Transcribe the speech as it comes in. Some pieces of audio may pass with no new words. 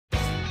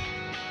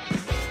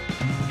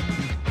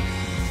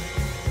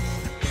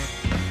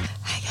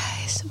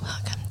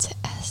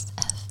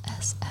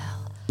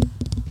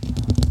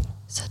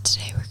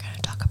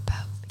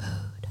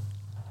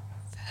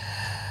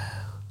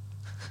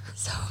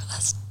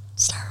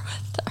start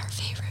with our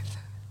favorite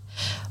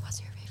food. What's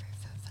your favorite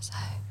food,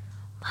 Fasai?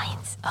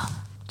 Mine's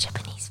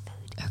Japanese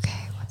food.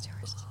 Okay, what's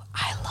yours?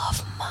 I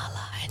love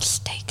mala and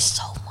steak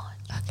so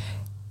much. Okay.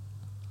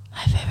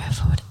 My favorite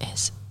food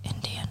is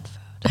Indian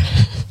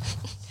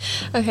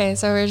food. Okay,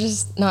 so we're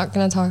just not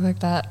going to talk like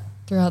that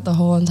throughout the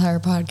whole entire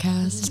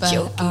podcast.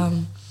 But,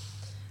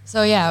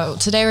 so yeah,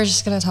 today we're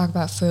just going to talk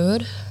about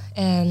food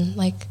and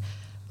like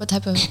what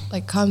type of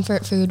like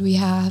comfort food we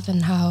have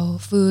and how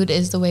food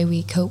is the way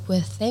we cope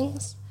with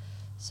things.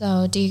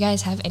 So do you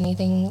guys have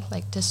anything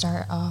like to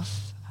start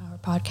off our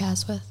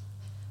podcast with?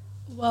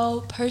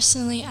 Well,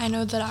 personally, I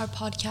know that our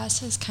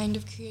podcast has kind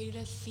of created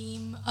a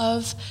theme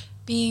of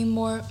being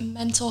more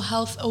mental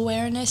health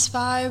awareness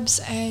vibes,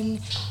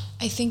 and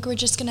I think we're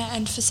just going to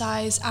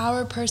emphasize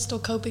our personal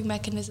coping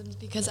mechanisms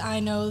because I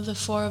know the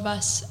four of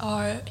us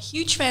are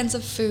huge fans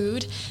of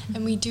food,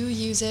 and we do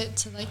use it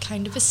to like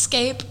kind of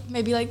escape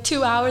maybe like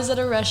 2 hours at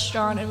a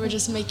restaurant and we're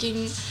just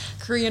making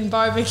Korean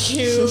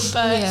barbecue,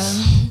 but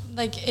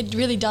like it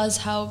really does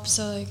help.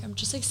 So like I'm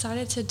just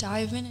excited to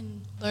dive in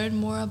and learn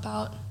more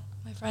about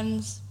my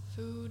friends'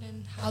 food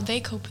and how they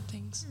cope with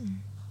things.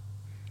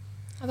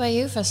 How about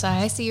you,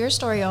 Fasai? I see your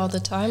story all the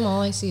time.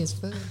 All I see is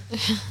food.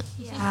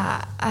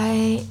 Yeah,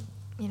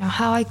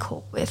 how I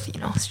cope with,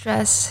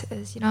 stress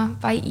is,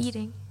 by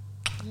eating.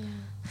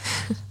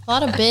 A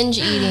lot of binge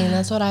eating.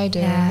 That's what I do.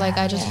 Yeah, like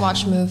I just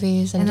watch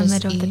movies and in the just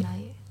middle eat. of the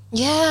night.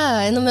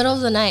 Yeah, in the middle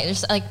of the night.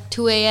 It's like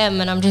 2 a.m.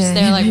 and I'm just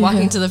there like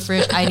walking to the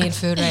fridge. I need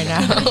food right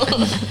now.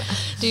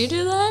 Do you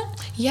do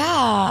that?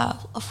 Yeah,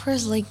 of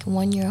course, like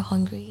when you're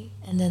hungry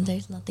and then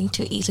there's nothing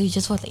to eat, so you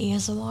just want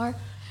ASMR.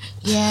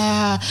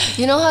 Yeah.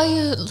 You know how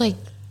you like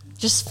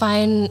just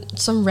find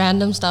some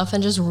random stuff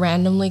and just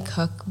randomly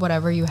cook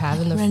whatever you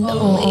have in the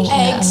fridge?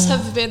 Eggs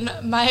have been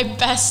my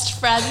best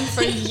friend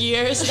for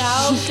years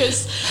now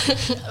because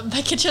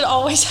my kitchen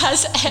always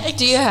has eggs.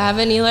 Do you have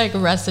any like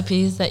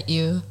recipes that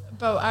you...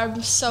 Bro,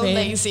 I'm so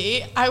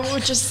lazy. I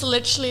would just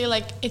literally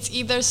like, it's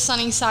either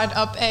sunny side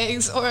up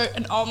eggs or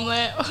an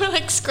omelet or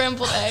like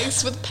scrambled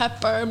eggs with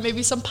pepper,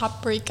 maybe some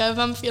paprika if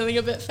I'm feeling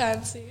a bit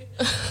fancy.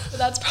 But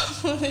that's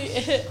probably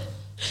it.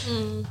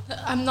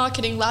 I'm not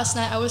kidding. Last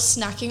night I was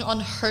snacking on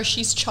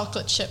Hershey's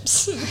chocolate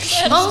chips.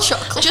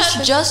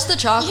 Just the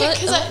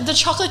chocolate? Yeah, the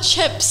chocolate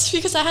chips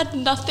because I had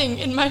nothing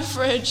in my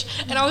fridge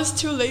and I was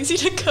too lazy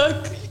to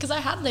cook because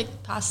I had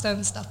like pasta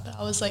and stuff, but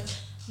I was like,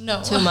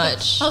 no. Too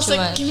much. I was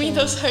like, give me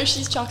those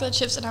Hershey's chocolate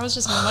chips, and I was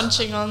just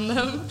munching on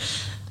them.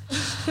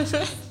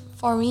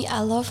 For me, I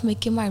love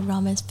making my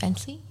ramen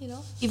fancy,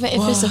 even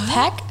if it's a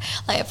pack.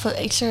 Like I put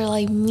extra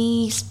like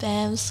meat,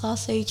 spam,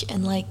 sausage,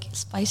 and like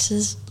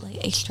spices,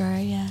 like extra.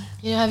 Yeah.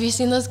 Have you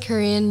seen those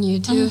Korean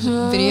YouTube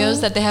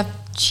videos that they have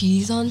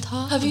cheese on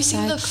top? Have you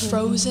seen the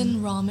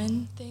frozen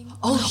ramen thing?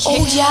 Oh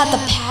yeah, the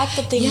pack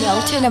that they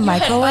melt in a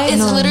microwave.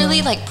 It's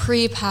literally like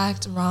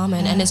pre-packed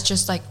ramen, and it's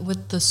just like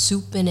with the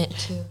soup in it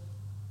too.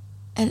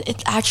 And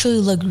it actually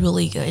looked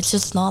really good. It's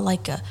just not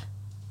like a...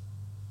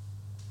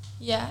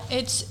 Yeah,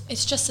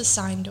 it's just a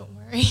sign, don't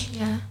worry.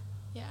 Yeah.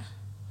 Yeah.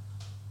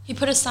 He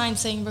put a sign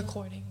saying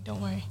recording,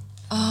 don't worry.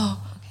 Oh.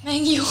 Okay.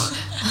 Man, you...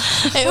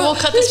 Hey, we'll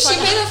cut this part.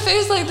 She made a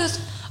face like this.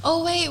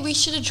 Oh, wait, we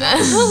should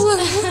address...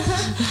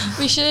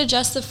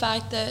 the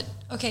fact that...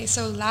 Okay,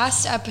 so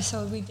last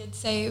episode we did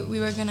say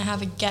we were going to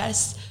have a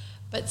guest,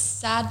 but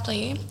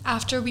sadly,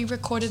 after we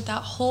recorded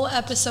that whole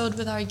episode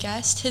with our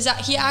guest,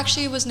 he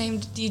actually was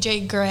named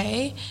DJ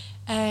Gray,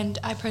 and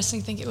I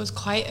personally think it was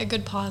quite a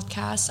good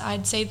podcast.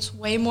 I'd say it's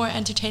way more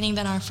entertaining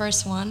than our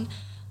first one,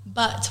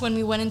 but when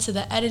we went into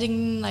the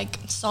editing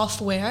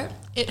software,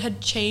 it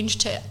had changed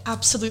to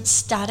absolute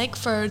static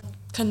for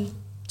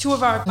two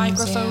of our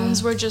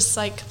microphones were just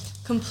like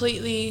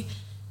completely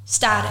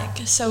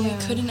static, so we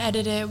couldn't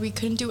edit it, we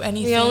couldn't do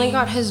anything. We only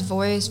got his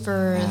voice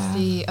for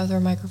the other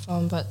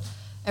microphone, but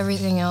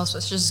everything else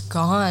was just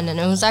gone, and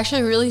it was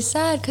actually really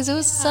sad because it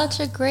was such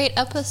a great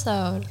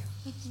episode.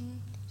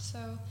 So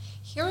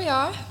here we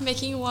are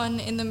making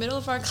one in the middle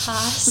of our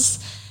class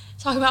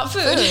talking about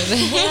food.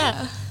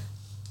 Yeah.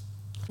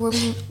 We're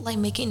like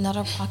making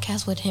another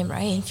podcast with him,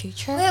 right, in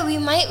future? Yeah, we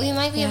might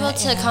be able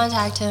to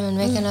contact him and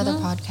make another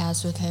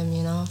podcast with him,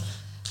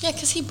 Yeah,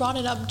 because he brought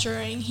it up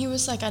during. He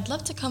was like, I'd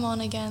love to come on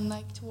again,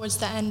 like towards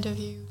the end of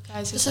you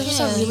guys. This is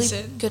a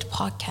really good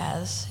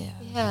podcast.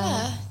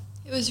 Yeah.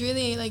 It was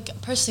really,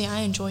 personally,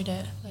 I enjoyed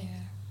it.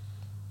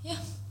 Yeah.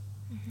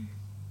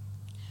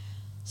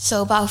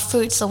 So about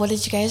food, so what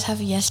did you guys have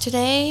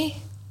yesterday?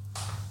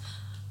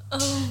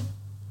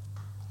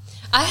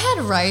 I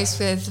had rice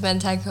with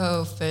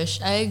mentaiko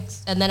fish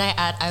eggs, and then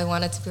I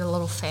wanted to be a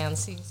little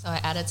fancy, so I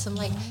added some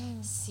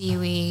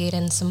seaweed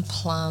and some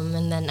plum,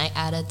 and then I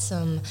added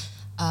some,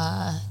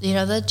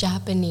 the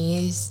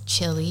Japanese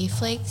chili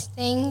flakes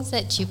things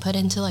that you put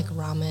into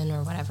ramen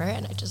or whatever,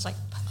 and I just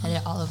put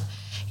it all over.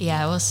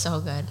 Yeah, it was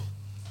so good.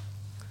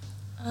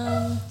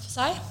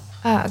 Sai?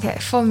 Okay,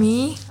 for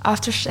me,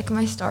 after checking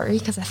my story,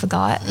 because I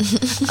forgot.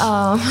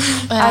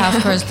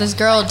 Of course, this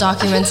girl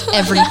documents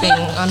everything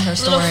on her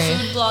story. Little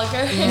food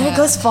blogger. Yeah.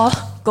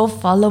 Go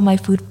follow my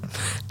food.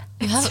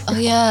 Oh,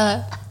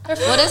 yeah.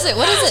 What is it?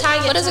 What is it?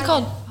 What is it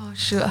called? Oh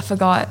shoot, I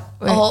forgot.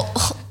 Wait,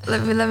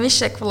 let me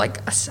check for like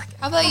a second.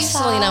 How about you,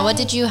 Selena? What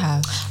did you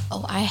have?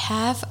 Oh, I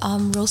have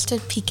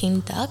roasted Peking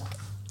duck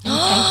and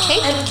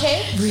pancake.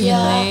 MK? Really?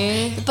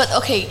 Yeah. But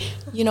okay,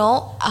 you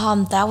know,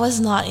 that was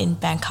not in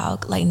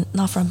Bangkok, like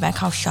not from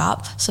Bangkok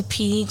shop. So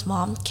Petey's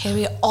mom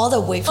carried it all the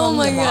way from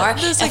Myanmar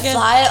and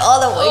fly it all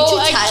the way to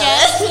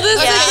Thailand.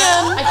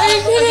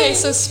 Okay,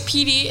 so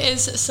Petey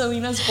is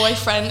Selena's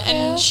boyfriend,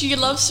 and she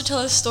loves to tell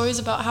us stories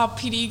about how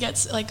Petey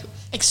gets like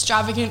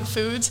extravagant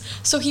foods.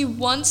 So he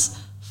once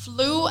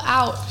flew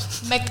out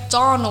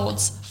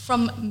McDonald's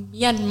from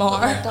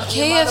Myanmar.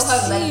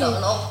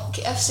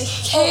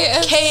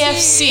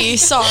 KFC,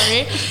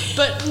 sorry.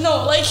 But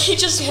no, like he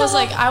just was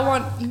like, I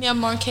want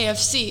Myanmar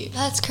KFC.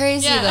 That's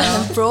crazy Yeah.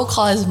 though. And bro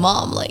called his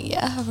mom, like,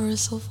 yeah, it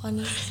was so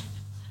funny.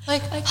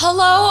 Like,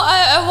 hello,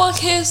 I want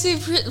KFC.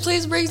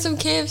 Please bring some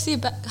KFC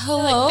back.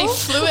 Hello. Like, they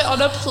flew it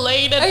on a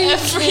plane and Are you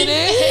everything.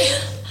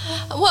 kidding?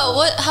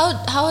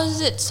 How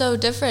is it so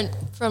different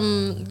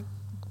from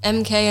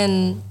MK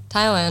in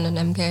Thailand and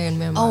MK in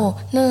Myanmar?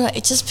 Oh, no,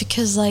 it's just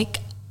because, like,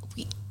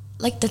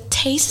 the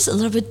taste is a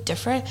little bit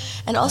different.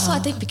 And also, I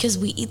think because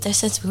we eat there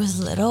since we was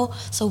little,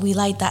 so we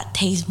like that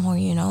taste more,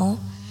 you know?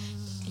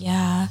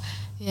 Yeah.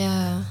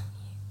 Yeah.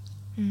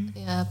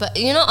 Yeah, but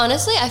you know,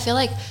 honestly, I feel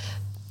like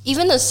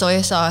even the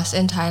soy sauce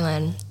in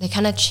Thailand, they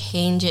kind of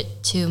change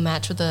it to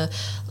match with the,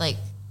 like,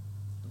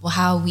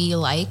 how we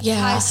like. Yeah.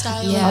 Thai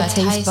style. Yeah, Our taste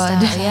Thai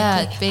bud. style.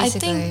 Yeah, I basically.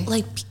 think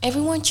like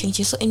everyone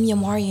changes. So in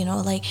Myanmar, you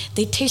know, like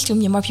they taste to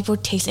Myanmar people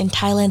taste. In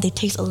Thailand, they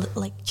taste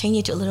like change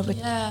it to a little bit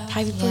Yeah.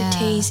 Thai people Yeah.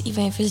 taste.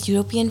 Even if it's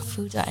European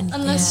food or anything.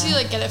 Unless you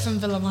like get it from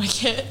Villa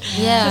Market.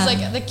 Yeah. Because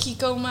like the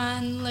Kiko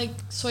Man, like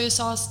soy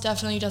sauce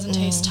definitely doesn't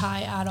taste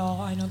Thai at all.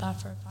 I know that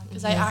for a fact.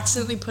 Because I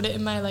accidentally put it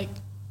in my like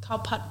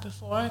khao pad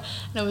before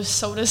and it was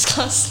so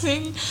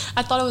disgusting.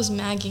 I thought it was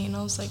Maggie and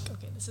I was like,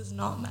 okay, this is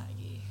not Maggie.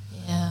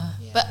 Yeah.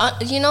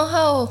 But you know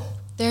how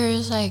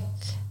there's like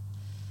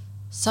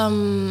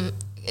some,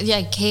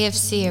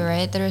 KFC,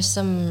 right? There's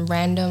some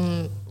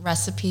random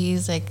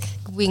recipes like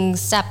wing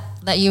sap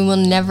that you will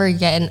never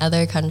get in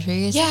other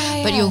countries.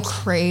 Yeah, But yeah. you'll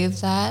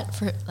crave that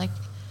for like,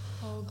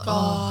 Oh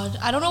God.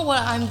 I don't know what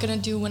I'm gonna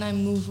do when I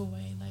move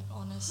away, like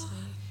honestly.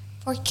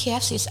 For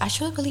KFC, it's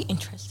actually really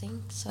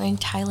interesting. So in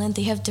Thailand,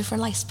 they have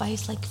different like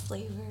spice like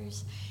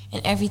flavors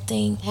and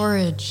everything.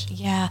 porridge.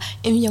 Yeah,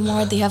 in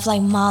Myanmar they have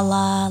like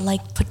mala,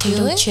 like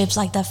potato Really? chips,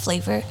 like that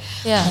flavor.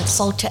 Yeah. like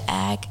salted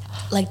egg.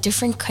 Like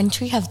different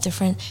country have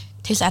different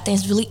tastes. I think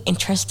it's really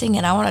interesting,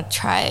 and I want to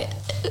try it.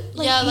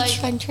 Yeah, each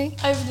like- country.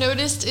 I've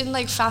noticed in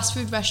like fast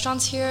food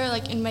restaurants here,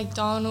 like in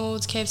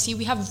McDonald's, KFC,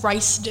 we have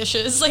rice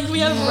dishes. Like we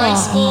have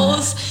rice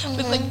bowls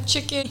with like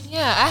chicken.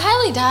 Yeah, I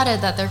highly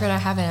doubted that they're gonna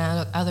have it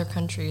in other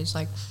countries.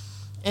 Like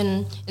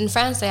in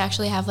France, they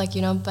actually have like,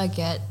 you know,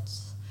 baguettes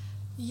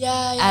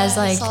Yeah, as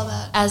I like saw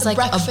that. as The like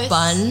breakfast. a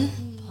bun.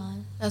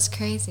 That's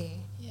crazy.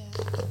 Yeah.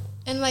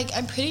 And like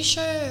I'm pretty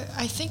sure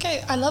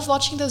I love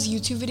watching those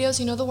YouTube videos,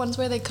 you know, the ones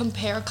where they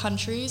compare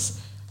countries.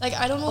 Like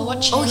I don't know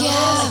what channel.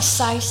 like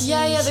sizes.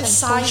 Yeah, the and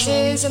sizes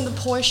portions. and the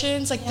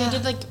portions. Like they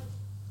did like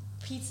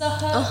Pizza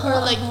Hut or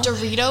like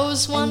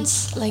Doritos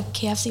once. like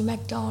KFC,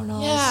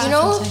 McDonald's. Yeah. You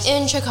know, different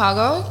sizes. in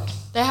Chicago,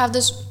 they have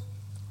this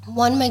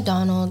one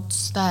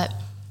McDonald's that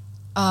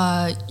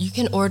you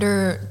can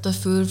order the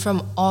food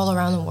from all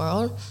around the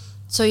world.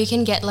 So you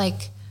can get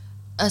like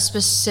a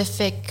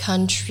specific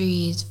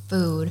country's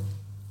food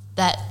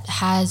that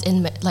has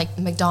in like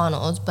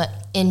McDonald's, but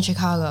in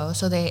Chicago.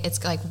 So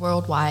it's like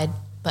worldwide,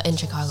 but in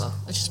Chicago,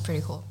 which is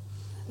pretty cool.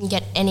 You can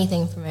get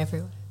anything from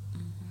everywhere.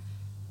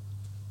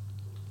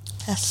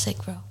 That's sick,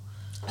 bro.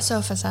 So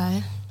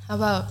Fasai, how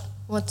about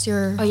what's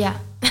your? Oh yeah,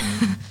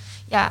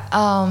 yeah.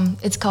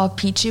 It's called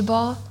Peachy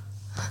Ball.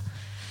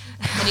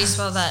 How do you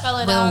spell that? Spell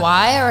it With out. a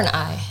Y or an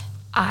I?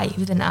 I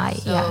with an I.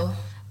 So- Yeah,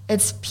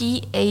 it's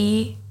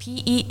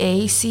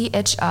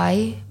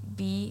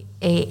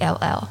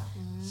PEACHIBALL.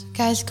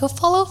 Guys, go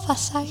follow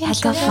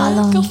Fasai. Go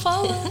follow Go me.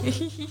 follow.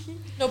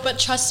 No, but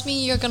trust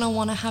me, you're gonna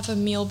want to have a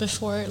meal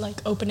before like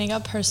opening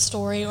up her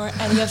story or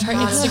any of her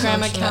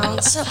Instagram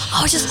accounts. So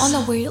I was just on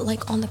the way,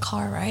 like on the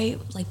car, right,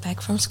 like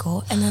back from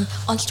school, and then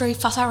on story,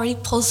 Fasai already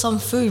posted some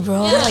food,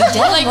 bro. Like,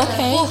 damn, Like,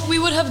 okay. well, we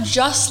would have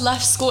just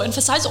left school, and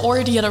Fasai's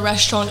already at a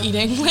restaurant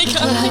eating. Like,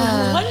 I'm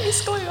like, what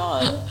is going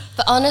on?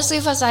 But honestly,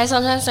 Fasai,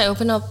 sometimes I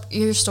open up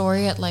your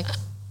story at like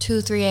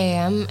 2, 3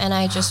 a.m. and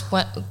I just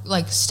went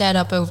like stand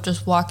up and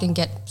just walk and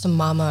get some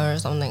mama or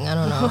something. I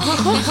don't know.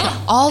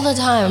 All the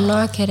time. I'm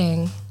not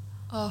kidding.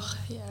 Oh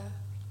yeah.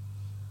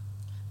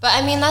 But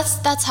I mean,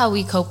 that's how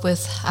we cope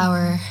with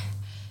our,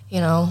 you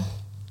know,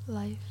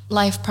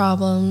 life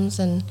problems.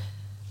 And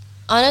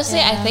honestly,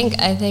 I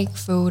think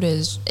food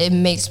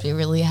makes me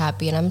really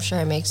happy, and I'm sure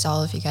it makes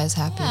all of you guys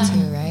happy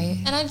too,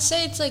 right? And I'd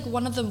say it's like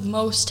one of the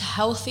most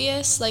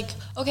healthiest. Like,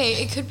 okay,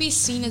 it could be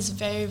seen as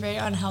very, very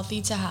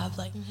unhealthy to have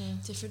like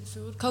different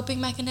food coping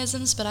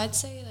mechanisms, but I'd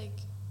say like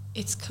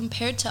it's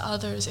compared to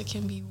others, it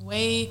can be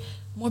way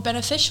more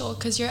beneficial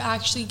because you're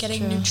actually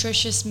getting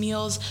nutritious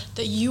meals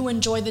that you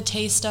enjoy the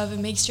taste of. It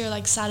makes your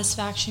like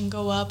satisfaction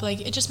go up. Like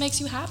it just makes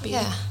you happy.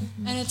 Yeah.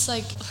 And it's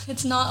like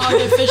it's not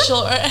artificial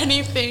or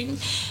anything,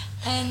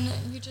 and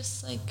you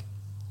just like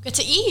get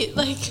to eat.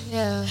 Like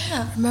Yeah.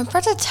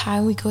 Remember the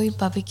time we go eat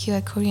barbecue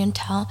at Korean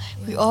Town?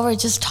 We all were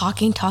just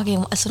talking.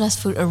 As soon as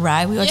food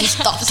arrived, we all just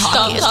stopped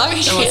talking.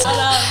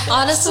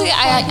 Honestly,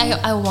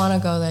 I want to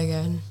go there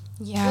again.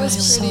 Yeah, It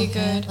was pretty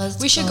good. Let's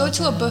We should go go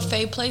to a again.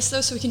 buffet place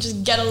though, so we can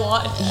just get a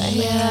lot.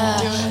 Yeah.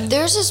 Do it.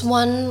 There's this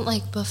one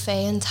like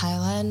buffet in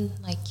Thailand,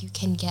 like you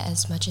can get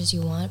as much as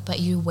you want, but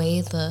you weigh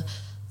the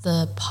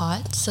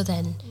pot, so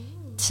then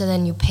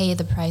you pay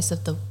the price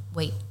of the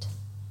weight.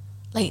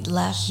 like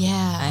left.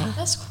 Yeah.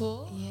 That's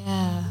cool.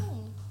 Yeah.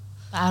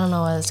 I don't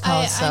know what it's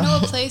called. I know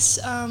a place.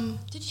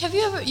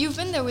 You've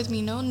been there with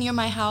me, no? Near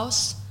my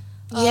house.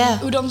 Yeah.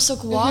 Udom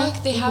Suk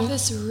Walk. They have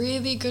this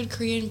really good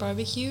Korean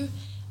barbecue,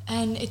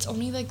 and it's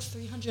only like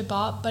 300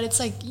 baht. But it's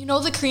like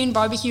the Korean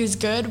barbecue is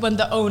good when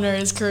the owner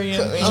is Korean.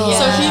 So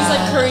he's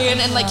like Korean,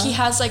 and like he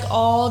has like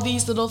all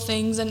these little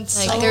things, and it's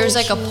Like so there's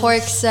like a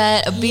pork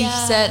set, a beef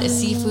Yeah. set, a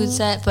seafood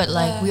set, but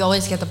like we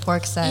always get the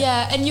pork set.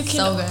 Yeah, and you can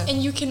So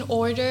good.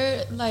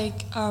 order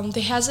like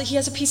he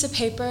has a piece of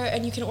paper,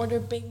 and you can order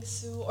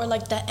bingsu or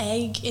like the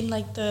egg in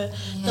like the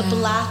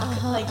black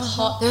like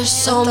hot. There's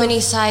pan. so The- many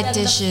side and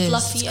the dishes.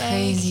 fluffy It's egg.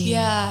 crazy.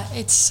 Yeah,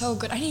 it's so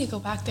good. I need to go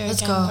back there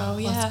Let's again, go. bro.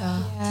 Yeah. Let's go.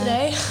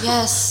 Today.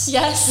 Yes.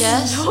 Yes.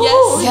 Yes. No.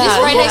 Yes. Yeah. It's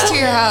right next to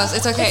your house.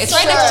 It's okay. It's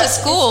right next to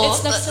school.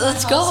 It's next to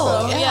Let's my go.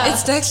 house, bro. Yeah.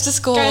 It's next to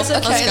school. Guys,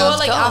 Let's let's go. go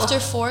like Let's go. after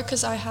 4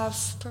 because I have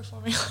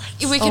performing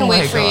arts. We can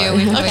wait for you.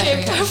 We can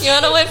wait for you. You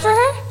want to wait for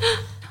her?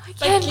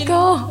 Can't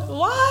go.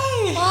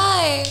 Why?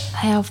 Why?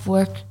 I have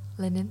work,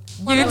 Lennon.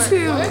 You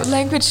too.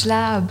 Language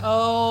lab.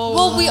 Oh.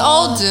 Well, we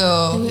all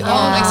do.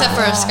 Except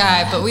for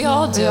Sky, but we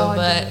all do.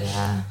 But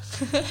Yeah.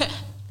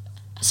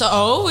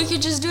 so we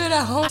could just do it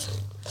at home.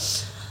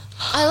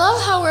 I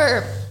love how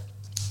we're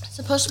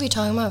supposed to be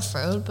talking about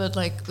food, but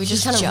like we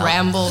just kind of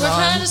rambled We're on.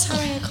 kind of just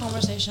having a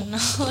conversation now.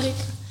 Like,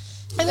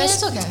 I mean,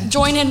 it's okay.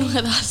 join in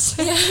with us.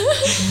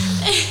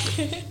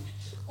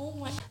 Oh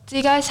my. Do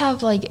you guys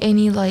have like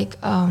any like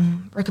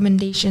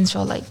recommendations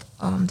for like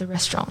the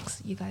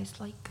restaurants you guys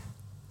like?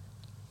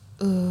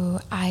 Ooh,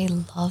 I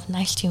love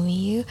Nice to Meet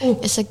You.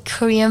 It's a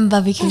Korean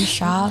barbecue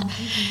shop.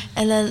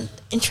 And then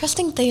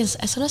interesting thing is,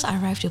 as soon as I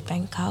arrived to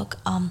Bangkok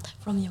from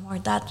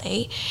Myanmar that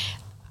day,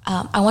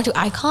 I went to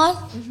Icon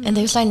and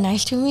there's like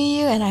Nice to Meet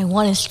You, and I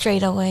wanted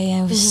straight away,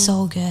 and it was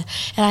so good.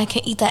 And I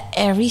can eat that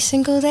every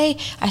single day.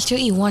 I still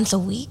eat once a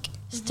week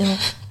still,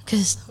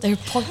 because their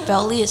pork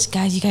belly is,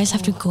 guys, you guys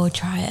have to go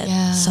try it.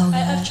 Yeah. So good.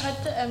 I've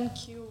tried the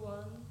MQ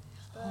one,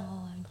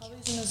 but probably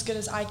isn't as good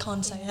as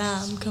Icon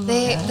Siam. Come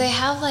They on. they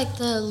have like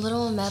the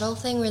little metal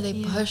thing where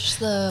they push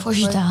the Push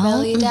it pork down?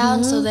 belly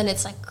down, so then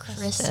it's like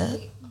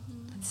crispy.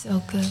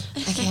 So good.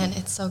 I can't.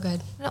 It's so good.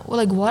 Well,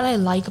 like what I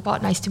like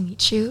about Nice to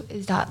Meet You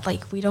is that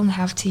like we don't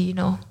have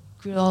to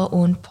grill our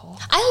own pork.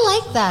 I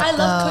like that. I love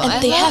though. cooking.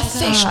 And they have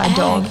like fish I egg,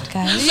 don't.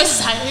 guys.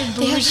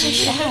 They have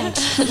Fish egg.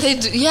 They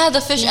do, yeah,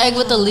 the fish egg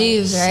with the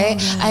leaves, right?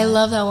 I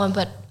love that one.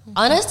 But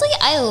honestly,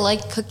 I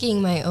like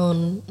cooking my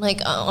own,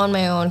 like on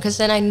my own, because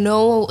then I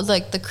know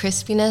like the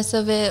crispiness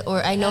of it,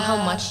 or I know how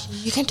much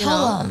You can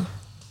tell them.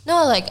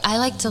 No, like I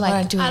like to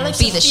like do I like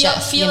be to the feel,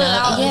 chef. feel you it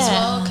know? out yeah. as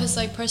well, because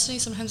like personally,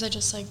 sometimes I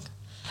just like,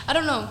 I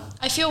don't know.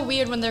 I feel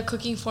weird when they're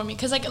cooking for me,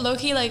 because like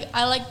low-key, like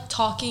I like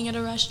talking at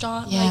a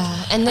restaurant. Yeah,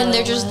 Like, and then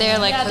they're just there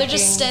like yeah, they're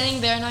just cooking.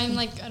 standing there, and I'm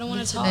like, I don't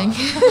want to talk.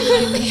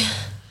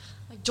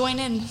 Like join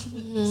in,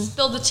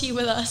 spill the tea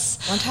with us.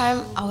 One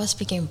time I was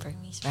speaking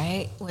Burmese,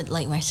 right, with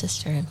like my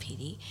sister and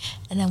PD,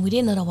 and then we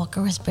didn't know the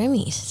Walker was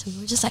Burmese, so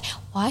we were just like,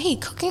 "Why are he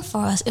cooking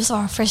for us?" It was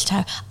our first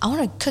time. I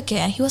want to cook it,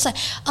 and he was like,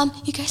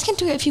 "You guys can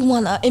do it if you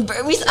want." In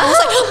Burmese, I was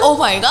like, "Oh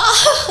my god!"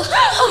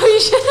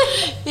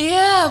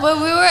 Yeah,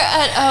 when we were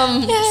at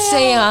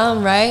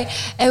Siam, right,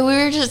 and we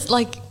were just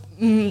like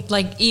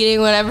eating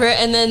whatever,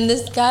 and then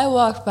this guy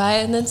walked by,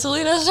 and then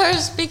Selena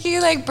started speaking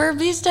like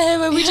Burmese to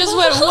him, and we just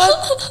went,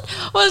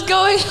 what's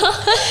going on?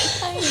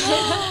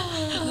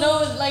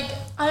 No, like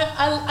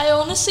I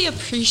honestly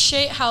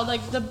appreciate how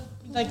like the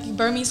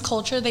Burmese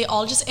culture, they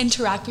all just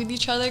interact with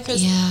each other,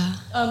 because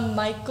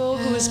Michael,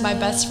 who is my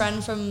best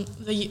friend from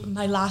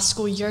my last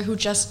school year, who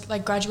just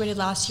like graduated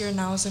last year and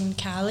now is in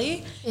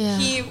Cali,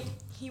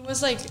 he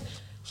was like,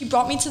 he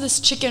brought me to this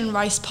chicken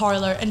rice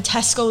parlor in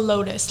Tesco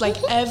Lotus. Like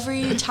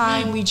every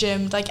time we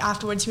gymmed, like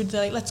afterwards, he would be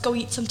like, let's go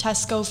eat some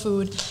Tesco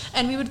food.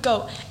 And we would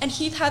go. And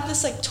he had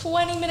this like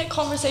 20-minute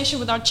conversation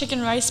with our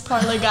chicken rice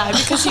parlor guy,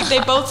 because they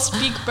both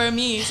speak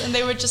Burmese, and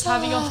they were just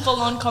having a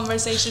full-on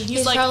conversation.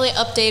 He's like, probably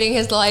updating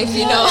his life, you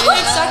yeah, know?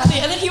 exactly.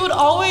 And then he would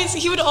always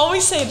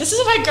say, this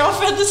is my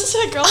girlfriend, this is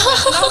my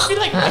girlfriend. And I would be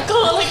like,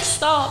 Michael, like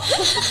stop.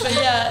 But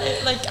yeah,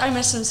 like I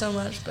miss him so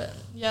much. But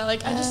yeah,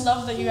 like I just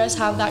love that you guys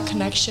have that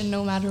connection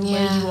no matter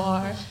where you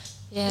are.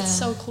 Yeah. It's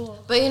so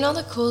cool. But you know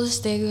the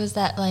coolest thing was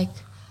that like,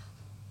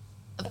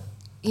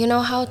 you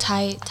know how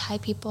Thai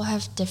people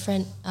have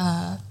different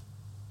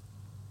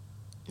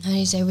how do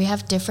you say, we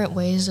have different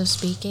ways of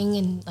speaking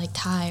in like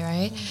Thai,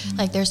 right?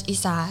 Like there's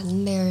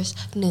Isan, there's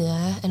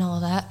Nua and all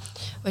that,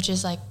 which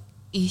is like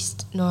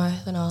east,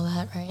 north and all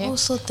that, right? Oh,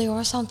 so they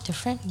all sound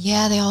different?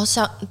 Yeah, they all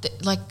sound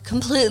like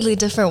completely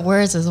different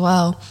words as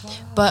well.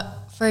 But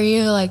for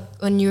you, like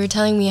when you were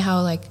telling me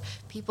how like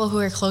people who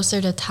are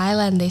closer to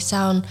Thailand, they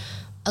sound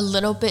a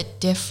little bit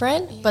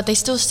different, but they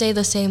still say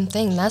the same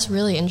thing. That's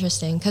really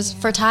interesting because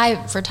for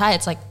Thai,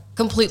 it's like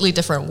completely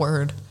different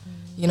word,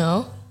 you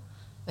know?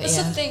 But That's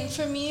the thing.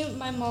 For me,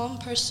 my mom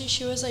personally,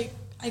 she was like,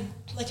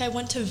 I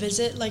went to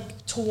visit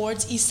like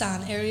towards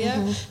Isan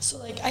area, so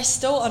like I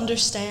still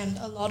understand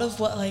a lot of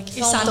what like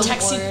Isan the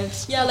taxi,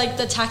 words. like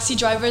the taxi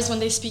drivers when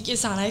they speak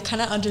Isan, I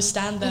kind of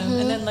understand them,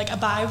 and then like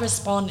but I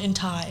respond in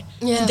Thai,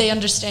 and they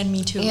understand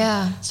me too.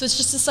 Yeah. So it's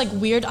just this like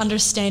weird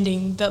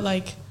understanding that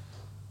like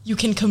you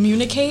can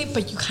communicate,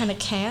 but you kind of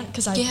can't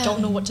because I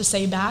don't know what to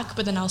say back.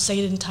 But then I'll say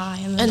it in Thai,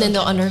 and then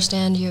they'll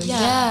understand you.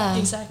 Yeah,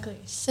 exactly.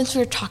 Since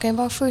we're talking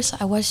about food, so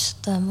I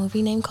watched the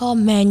movie name called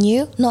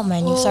Menu. Not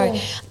Menu, sorry.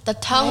 The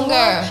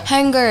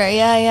Hunger.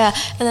 Yeah.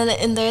 And then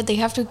in there, they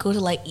have to go to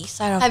like east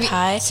side of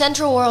Thai.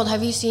 Central World,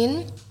 have you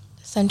seen?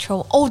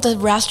 Central. Oh, the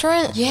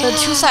restaurant? Yeah. The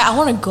two side, I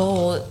want to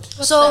go.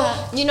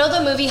 You know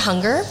the movie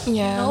Hunger?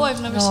 Yeah. No,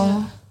 I've never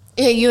seen it.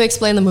 Yeah, you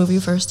explain the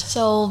movie first.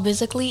 So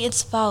basically,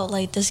 it's about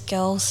like this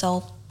girl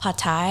sell pad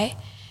thai,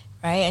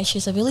 right? And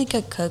she's a really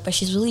good cook, but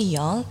she's really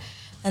young.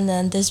 And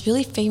then this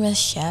really famous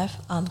chef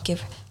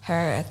give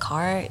her a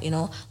card, you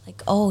know,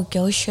 like, oh,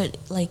 girls should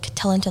like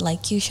talented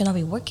like you should not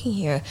be working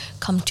here.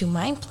 Come to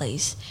my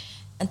place.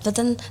 And but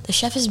then the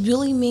chef is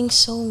really mean,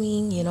 so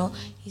mean, you know.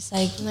 He's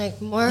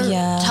like more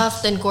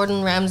tough than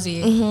Gordon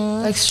Ramsay,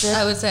 like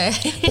I would say.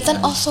 But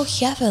then also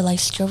he have a like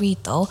story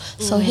though.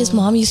 So his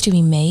mom used to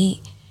be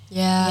maid.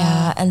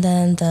 Yeah, and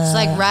then it's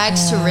like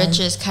rags to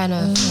riches kind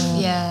of.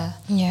 Yeah,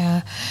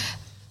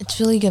 it's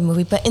really good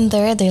movie. But in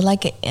there, they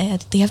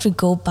they have to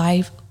go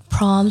buy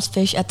prawns,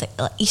 fish at the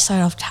east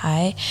side of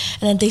Thai,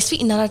 and then they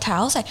speak another Thai.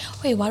 I was like,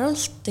 wait, why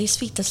don't they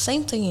speak the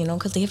same thing? You know,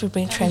 because they have to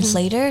bring a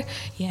translator.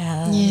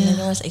 And then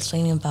I was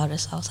explaining about it.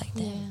 So I was like,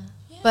 damn.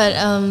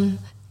 But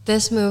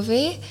this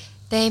movie,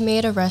 they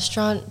made a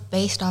restaurant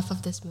based off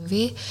of this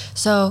movie.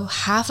 So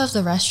half of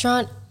the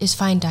restaurant is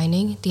fine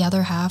dining. The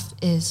other half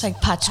is like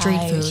pad street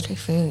Thai, food. Street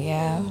food,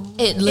 yeah.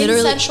 It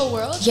literally in Central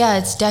World. Yeah,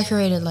 it's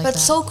decorated like but that. But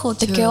so cool.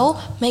 The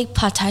girl made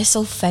pad Thai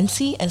so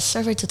fancy and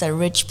serve it to the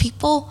rich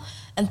people.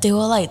 And they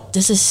were like,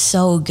 this is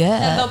so good.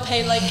 And they'll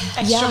pay like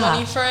extra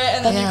money for it.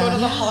 And then you go to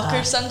the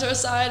hawker center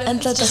side.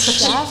 And the it's just a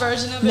cheap chef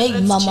version of make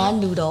it. mama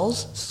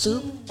noodles,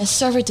 soup, and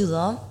serve it to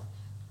them.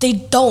 They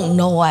don't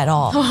know at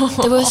all.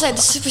 They were like,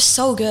 the soup is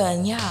so good.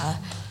 And it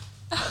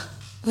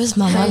was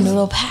mama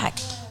noodle pack.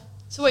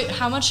 So wait,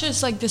 how much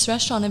is like this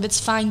restaurant if it's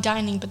fine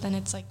dining, but then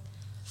it's like...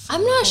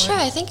 I'm not sure.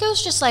 I think it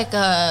was just like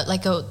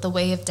the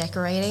way of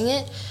decorating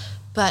it.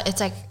 But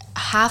it's like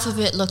half of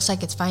it looks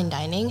like it's fine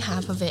dining.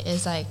 Half of it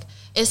is like...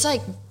 It's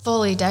like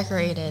fully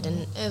decorated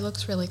and it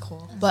looks really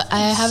cool. But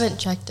I haven't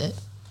checked it.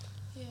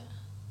 Yeah.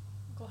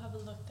 Go have a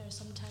look there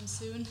sometime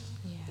soon.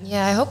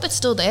 Yeah, I hope it's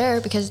still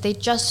there because they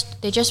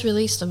just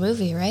released the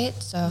movie, right?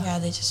 So yeah,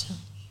 they just...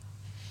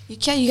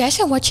 You guys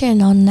can watch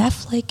it on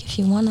Netflix if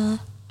you wanna.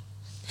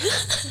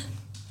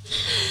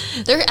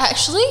 There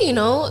actually, you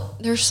know,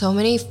 there's so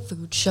many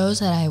food shows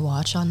that I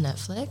watch on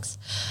Netflix.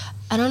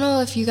 I don't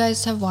know if you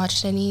guys have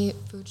watched any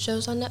food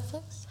shows on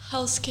Netflix.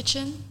 Hell's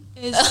Kitchen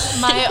is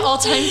my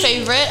all-time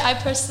favorite. I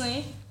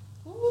personally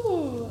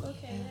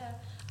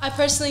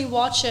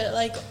watch it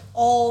like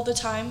all the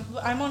time.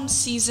 I'm on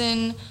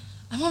season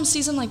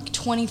like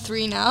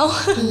 23 now.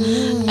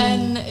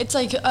 And it's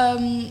like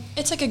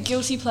a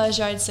guilty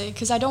pleasure, I'd say,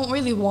 because I don't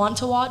really want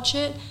to watch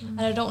it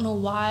and I don't know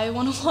why I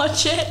want to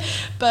watch it,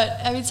 but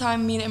every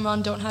time me and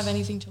Imran don't have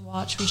anything to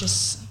watch, we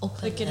just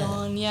click it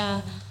on.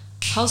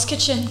 Hell's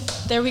Kitchen,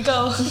 there we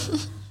go.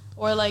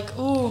 Or like,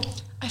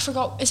 I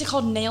forgot, is it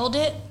called Nailed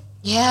It?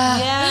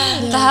 Yeah.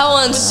 That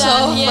one's so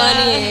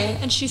funny.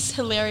 And she's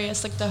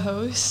hilarious, like the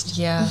host.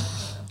 Yeah.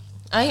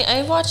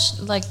 I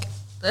watched, like,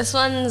 this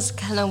one's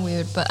kind of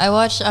weird, but I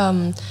watched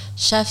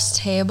Chef's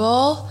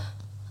Table.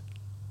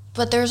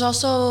 But there's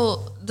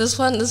also this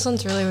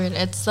one's really weird.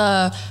 It's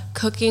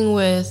cooking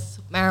with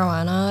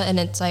marijuana, and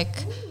it's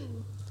like,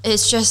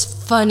 it's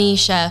just funny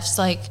chefs,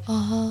 like,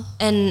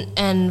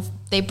 and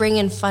they bring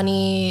in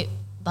funny,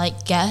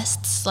 like,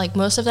 guests. Like,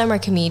 most of them are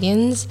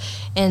comedians,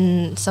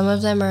 and some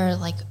of them are,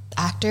 like,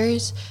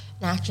 actors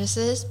and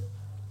actresses.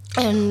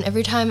 And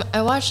every time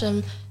I watch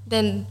them,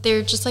 then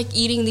they're just, like,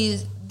 eating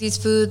these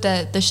food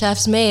that the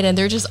chefs made, and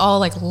they're just all,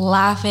 like,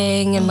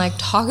 laughing and, like,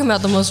 talking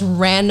about the most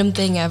random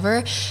thing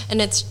ever.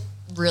 And it's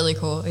really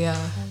cool.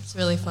 Yeah, it's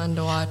really fun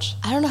to watch.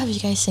 I don't know if you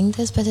guys seen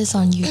this, but it's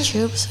on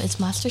YouTube. So it's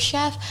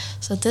MasterChef.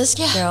 So this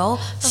girl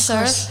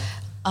serves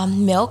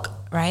milk,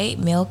 right?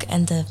 Milk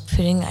and the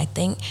pudding, I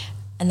think.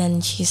 And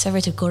then she served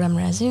it to Gordon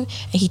Ramsay, and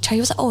he tried.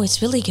 He was like, "Oh,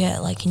 it's really good.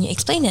 Like, can you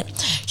explain it?"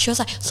 She was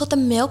like, "So the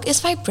milk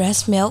is my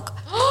breast milk." And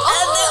they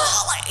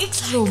all like,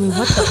 exactly. No, wait,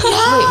 what the?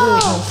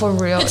 Wait, no, for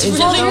real. It's Is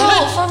really it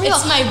good. For real.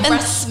 It's my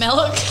breast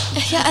milk.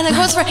 Yeah, and the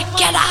girls were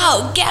get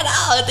out.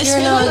 It's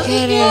You're not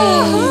kidding.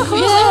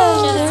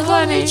 Yeah, That's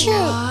funny.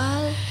 true.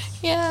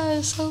 Yeah,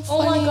 it's so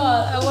Oh funny. my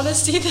god, I want to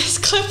see this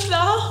clip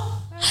now.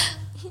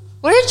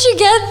 Where'd you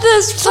get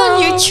this It's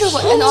on YouTube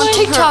and on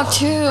TikTok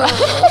too.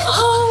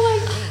 Oh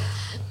my god.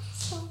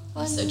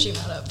 I'm searching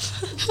that up.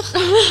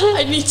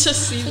 I need to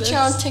see this. Picture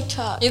on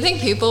TikTok. You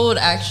think people would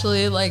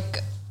actually like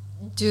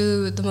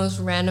do the most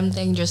random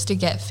thing just to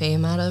get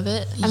fame out of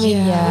it? I mean,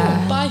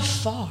 yeah. By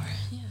far.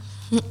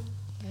 Yeah.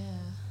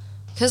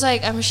 Because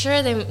like I'm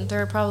sure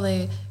they're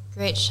probably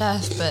great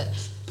chefs, but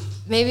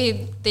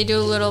maybe they do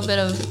a little bit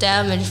of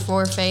damage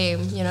for fame.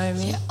 You know what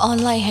I mean? On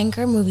like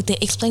Hunger Movie, they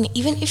explain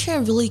even if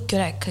you're really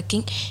good at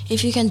cooking,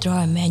 if you can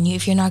draw a menu,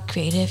 if you're not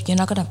creative, you're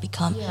not gonna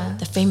become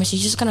the famous.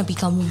 You're just gonna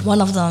become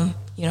one of them.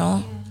 You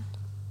know.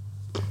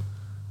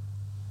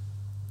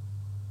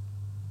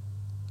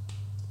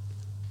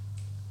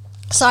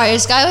 Sorry,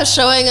 this guy was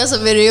showing us a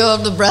video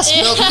of the breast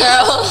milk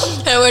girl,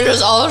 and we're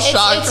just all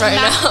shocked It's right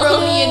now.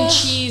 macaroni and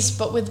cheese,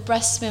 but with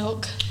breast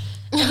milk.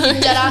 And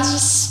he deadass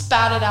just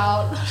spat it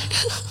out.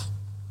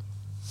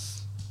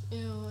 Ew,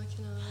 I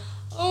cannot.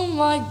 Oh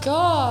my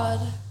god.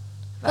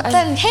 But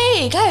then,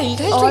 hey, guys, you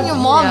guys Oh, drink your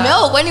mom yeah.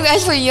 milk when you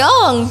guys were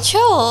young.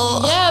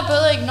 Chill. Yeah,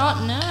 but like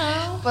not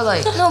now. But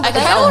like, No, but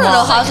I I don't know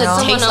how like, you know,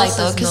 it tastes someone like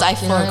though, else's because I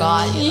milk, you know what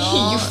I forgot. mean? You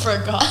know? You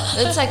forgot.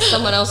 It's like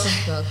someone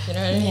else's milk, you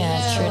know what I mean?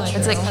 Yeah, true.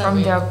 it's like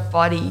from their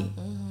body,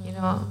 you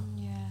know.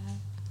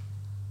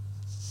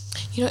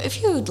 You know,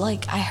 if you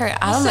like, I heard,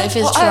 I don't know if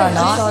it's true or I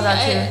not. saw that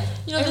too.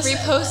 You know, I this,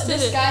 reposted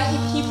this it. guy,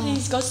 he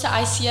goes to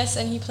ICS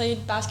and he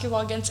played basketball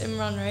against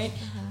Imran, right?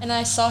 And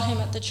I saw him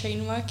at the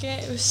train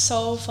market. It was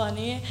so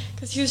funny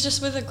because he was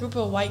just with a group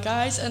of white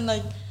guys and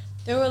like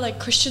they were like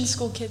Christian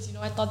school kids. You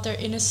know, I thought they're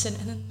innocent,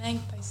 and then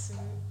Mank by Sue.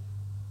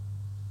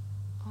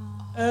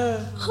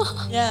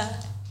 Yeah.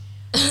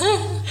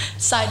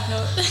 Side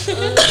note.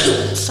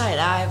 Side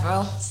eye,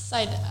 bro.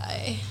 Side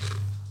eye.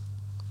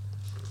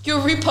 You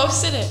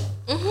reposted it.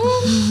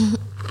 Mm-hmm.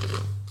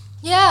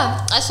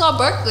 Yeah, I saw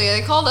Berkeley.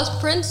 They called us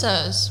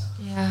princess.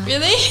 Yeah.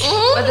 Really?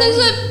 Mm-hmm. But then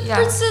It's he- a yeah.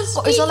 princess.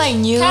 Or is it like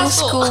new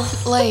Castle.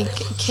 school, like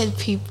kid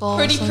people? or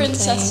Pretty something?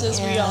 princesses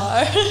we Yeah.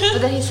 are.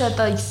 But then he said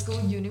like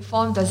school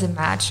uniform doesn't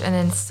match, and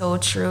then it's so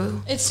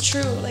true. It's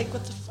true. Like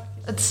what the fuck?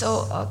 It's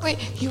so ugly.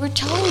 Wait, you were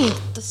telling me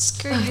the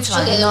skirt used to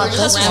fine. be Okay, not we're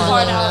this just one.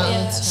 part rambling out, now.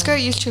 yeah. Skirt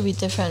used to be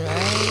different,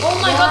 right? Oh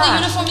my god, the Yeah.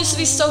 uniform used to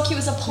be so cute. It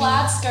was a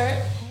plaid skirt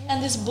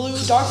and this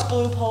dark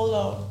blue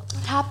polo.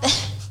 What happened?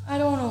 I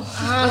don't know.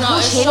 I don't know.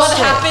 It's hated what it?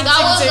 happened. That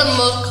was Zig-zag. the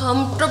most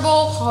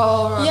comfortable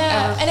color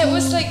Yeah, ever. and it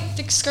was like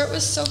the skirt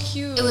was so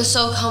cute. It was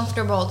so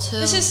comfortable too.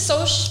 This is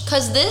so.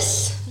 Cause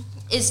this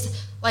is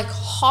like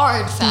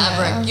hard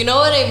fabric. You know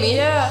what I mean?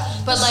 Yeah,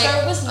 But the like,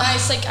 skirt was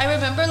nice. Like I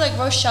remember, like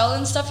Rochelle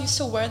and stuff used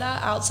to wear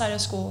that outside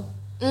of school.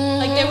 mm,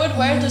 Like they would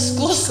wear the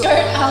school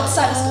skirt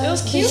outside of school. It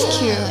was cute. It's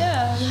cute.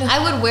 Yeah. I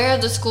would wear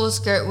the school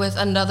skirt with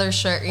another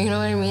shirt. You know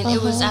what I mean?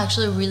 It was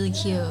actually really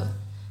cute.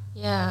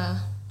 Yeah,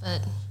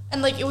 but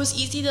And like it was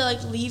easy to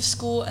like leave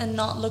school and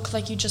not look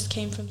like you just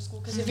came from school.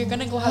 Because if you're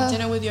gonna go have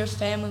dinner with your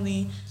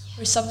family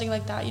or something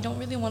like that, you don't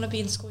really want to be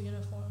in school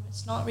uniform.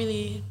 It's not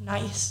really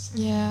nice.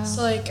 Yeah.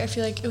 So like I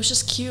feel like it was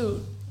just cute.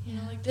 You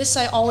know, like this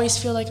I always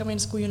feel like I'm in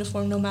school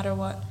uniform no matter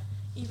what.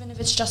 Even if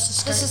it's just a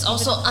skirt. this is even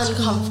also if it's-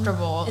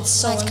 uncomfortable. It's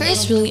so Skirt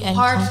is uncomfortable. really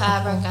hard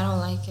uncomfortable. fabric. I don't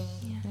like it.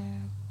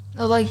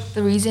 No, like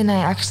the reason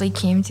I actually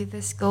came to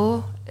this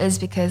school is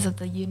because of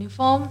the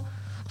uniform.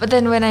 But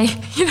then when I,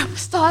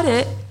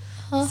 started,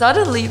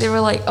 suddenly they were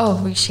like,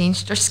 "Oh, we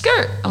changed your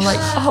skirt." I'm like,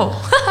 "Oh,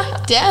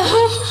 Damn.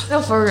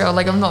 no, for real."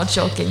 Like I'm not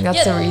joking.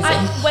 That's the reason.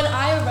 When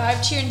I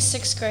arrived here in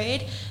 6th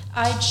grade,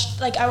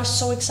 I was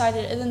so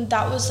excited, and then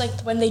that was like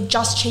when they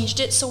just changed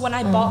it. So when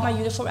I bought my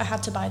uniform, I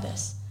had to buy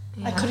this.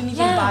 I couldn't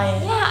even buy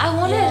it. Yeah, I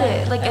wanted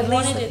it. Like I at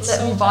wanted least it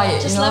let me so buy bad.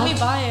 it. Just let me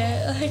buy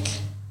it. Like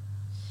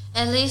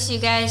At least you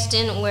guys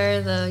didn't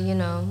wear the,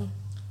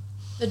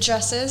 the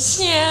dresses.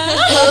 Yeah.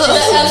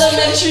 The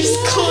elementary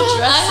school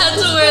dress. I had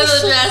to wear the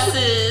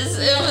dresses.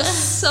 It was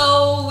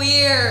so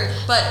weird,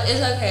 but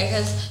it's okay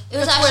because it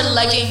was That's where actually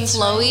leggings,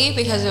 flowy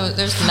because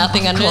there's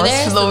nothing under course,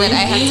 there. So then flowy.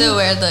 I had to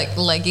wear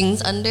the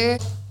leggings under.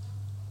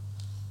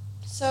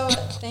 So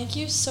thank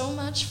you so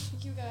much,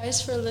 you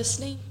guys, for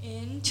listening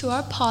in to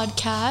our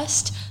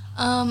podcast.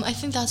 I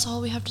think that's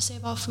all we have to say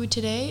about food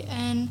today.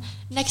 And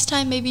next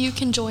time, maybe you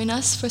can join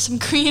us for some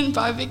Korean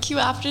barbecue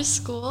after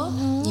school.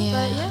 Yeah.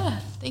 But yeah,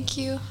 thank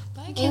you.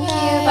 Bye, Thank you.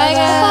 guys. Bye,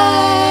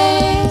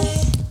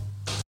 guys.